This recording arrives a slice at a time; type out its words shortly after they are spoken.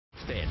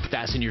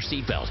fasten your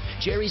seatbelt.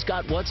 Jerry's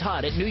got what's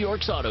hot at New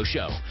York's Auto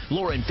Show.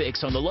 Lauren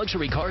Fix on the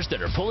luxury cars that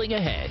are pulling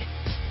ahead.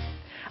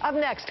 Up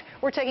next,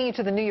 we're taking you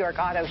to the New York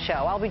Auto Show.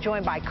 I'll be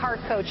joined by car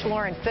coach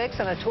Lauren Fix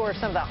on a tour of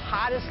some of the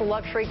hottest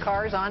luxury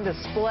cars on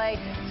display.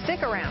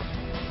 Stick around.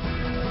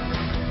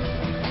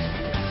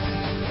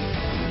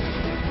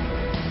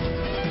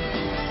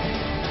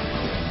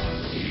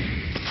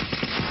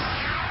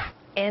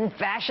 In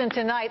fashion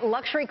tonight,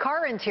 luxury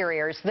car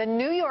interiors. The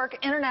New York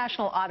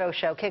International Auto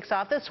Show kicks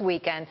off this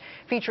weekend,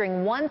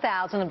 featuring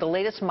 1,000 of the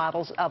latest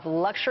models of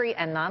luxury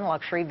and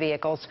non-luxury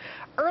vehicles.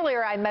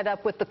 Earlier, I met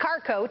up with the car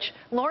coach,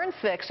 Lauren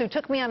Fix, who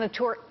took me on a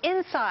tour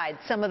inside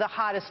some of the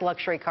hottest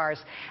luxury cars.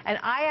 And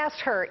I asked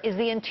her, is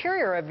the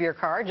interior of your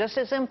car just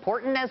as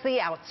important as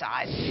the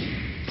outside?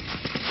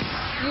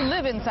 You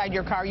live inside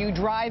your car, you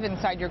drive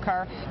inside your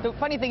car. The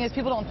funny thing is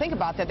people don't think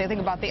about that. They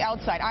think about the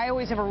outside. I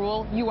always have a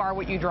rule, you are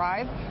what you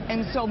drive.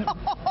 And so, depends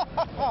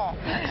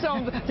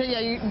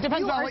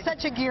you on are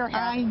such a gearhead.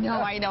 I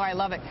know, I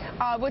love it.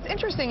 What's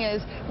interesting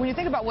is when you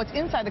think about what's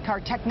inside the car,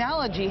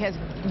 technology has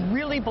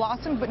really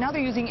blossomed, but now they're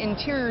using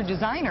interior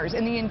designers,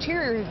 and the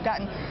interior has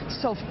gotten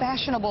so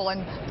fashionable,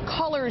 and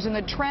colors and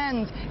the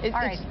trends.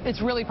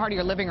 It's really part of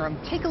your living room.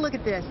 Take a look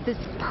at this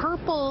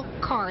purple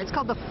car. It's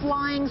called the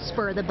Flying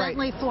Spur, the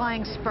Bentley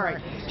Flying Spur.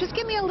 Just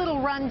give me a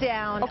little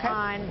rundown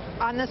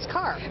on this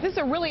car. This is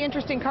a really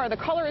interesting car. The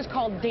color is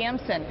called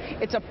Damson.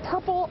 It's a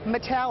purple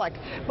metallic,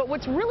 but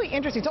what's really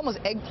interesting, it's almost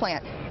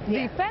eggplant.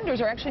 The fenders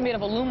are actually made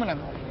of aluminum,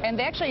 and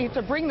they actually have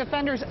to bring the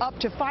fenders up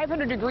to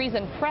 500 degrees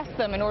and press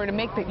them in order to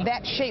make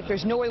that shape.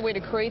 There's no other way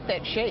to create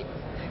that shape.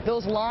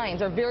 Those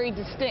lines are very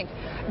distinct.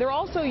 They're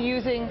also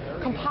using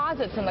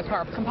composites in the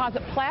car,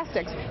 composite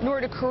plastics, in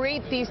order to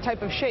create these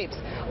type of shapes.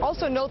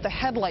 Also note the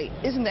headlight.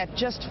 Isn't that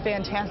just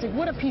fantastic?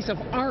 What a piece of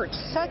art.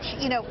 Such,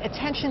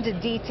 attention to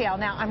detail.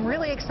 Now, I'm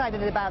really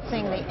excited about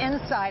seeing the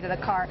inside of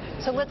the car,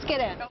 so let's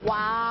get in.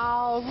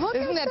 Wow, look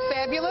Isn't that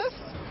fabulous?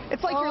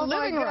 It's like your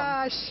living room. Oh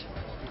my gosh.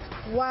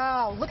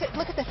 Wow, look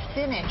at the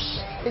finish.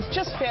 It's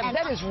just fabulous.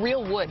 That is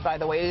real wood, by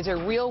the way. It is a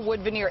real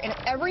wood veneer. And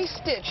every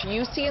stitch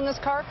you see in this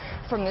car,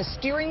 from the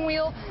steering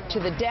wheel to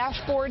the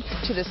dashboard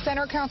to the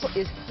center console,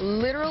 is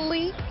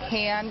literally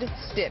hand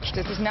stitched.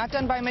 This is not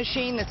done by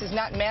machine. This is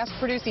not mass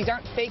produced. These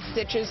aren't fake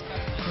stitches.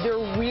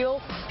 They're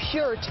real,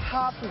 pure,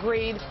 top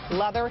grade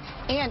leather,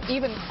 and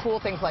even cool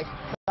things like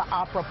the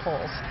opera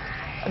poles.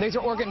 These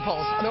are organ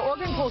poles. The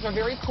organ poles are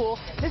very cool.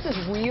 This is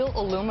real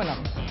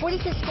aluminum. What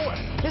is this for?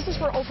 This is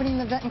for opening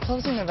the vent and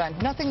closing the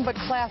vent. Nothing but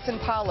class and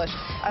polish.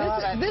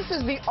 This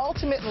is the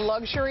ultimate in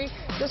luxury.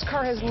 This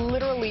car has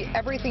literally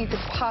everything you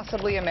could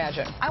possibly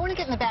imagine. I want to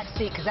get in the back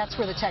seat because that's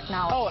where the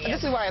technology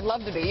is. This is where I'd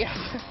love to be.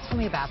 Tell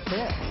me about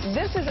this.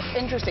 This is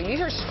interesting.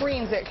 These are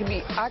screens that can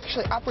be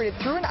actually operated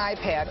through an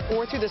iPad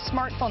or through the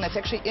smartphone that's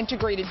actually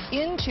integrated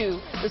into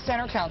the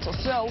center console.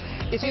 So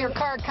your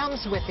car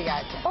comes with the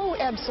iPad? Oh,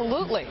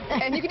 absolutely.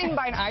 And you can even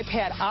buy an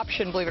iPad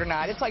option, believe it or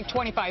not. It's like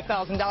 $25,000,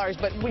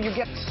 but when you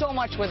get so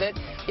much with it,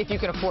 if you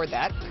can afford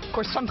that. Of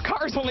course, some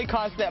cars only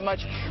cost that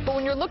much. But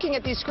when you're looking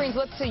at these screens,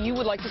 let's say you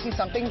would like to see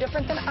something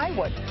different than I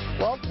would.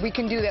 Well, we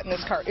can do that in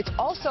this car. It's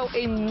also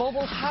a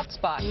mobile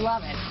hotspot.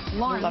 Love it.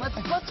 Lauren,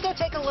 let's go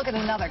take a look at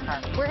another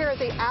car. We're here at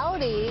the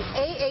Audi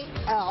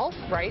A8L.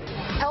 Right.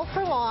 L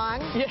for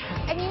long. Yeah.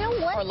 And you know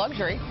what? Or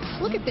luxury.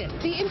 Look at this.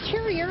 The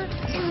interior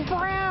is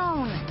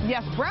brown.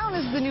 Yes, brown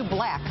is the new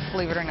black,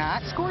 believe it or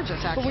not. It's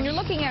gorgeous, actually. But when you're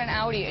looking at an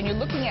Audi and you're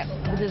looking at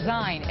the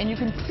design, and you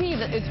can see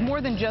that it's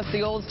more than just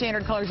the old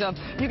standard colors of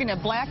you can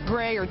have black,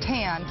 gray, or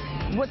tan.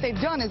 What they've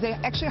done is they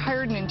actually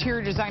hired an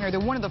interior designer.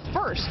 They're one of the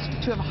first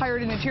to have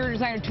hired an interior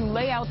designer to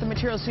lay out the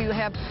materials so you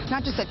have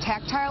not just a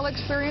tactile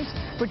experience,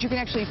 but you can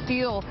actually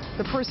feel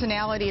the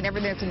personality and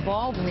everything that's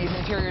involved in these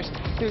interiors.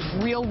 There's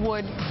real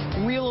wood,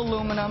 real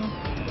aluminum,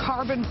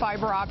 carbon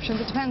fiber options.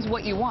 It depends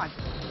what you want.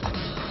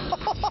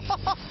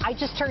 I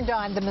just turned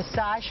on the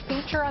massage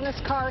feature on this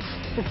car.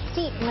 The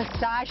seat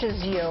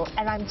massages you,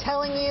 and I'm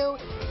telling you,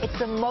 it's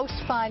the most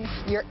fun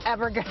you're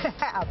ever going to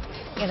have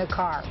in a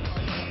car.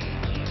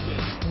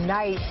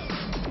 Nice.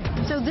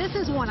 So this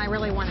is one I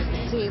really wanted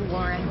to see,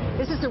 Lauren.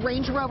 This is the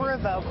Range Rover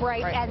Evoque,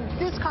 right? And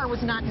this car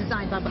was not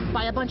designed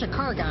by a bunch of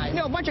car guys.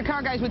 No, a bunch of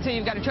car guys would say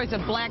you've got a choice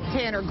of black,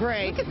 tan, or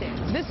gray. Look at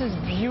this. This is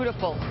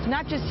beautiful.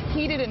 Not just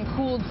heated and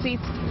cooled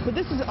seats, but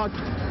this is a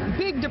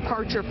big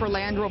departure for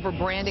Land Rover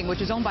branding,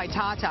 which is owned by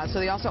Tata, so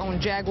they also own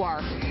Jaguar.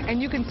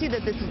 And you can see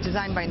that this is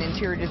designed by an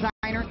interior designer.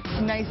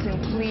 Nice and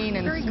clean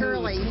and very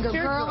smooth. Girly. You can go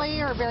girly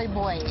or very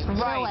boy.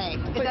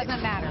 Right. It doesn't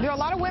matter. There are a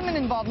lot of women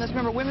involved in this.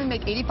 Remember, women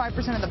make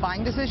 85% of the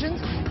buying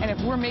decisions, and if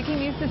we're making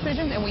these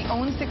decisions and we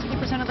own 60%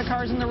 of the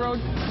cars on the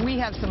road, we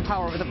have some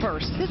power over the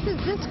purse. This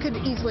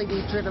could easily be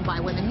driven by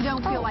women. You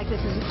don't feel like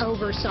this is an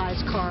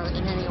oversized car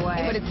in any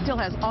way. But it still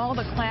has all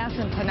the class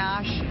and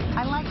panache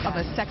of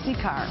a sexy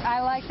car.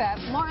 I like that.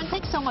 Lauren,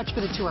 thanks so much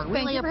for the tour.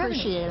 Really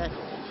appreciate it.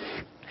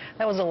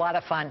 That was a lot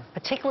of fun,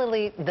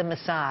 particularly the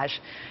massage.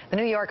 The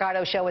New York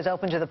Auto Show is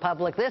open to the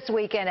public this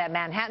weekend at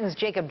Manhattan's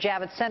Jacob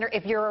Javits Center.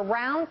 If you're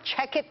around,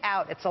 check it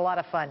out. It's a lot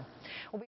of fun.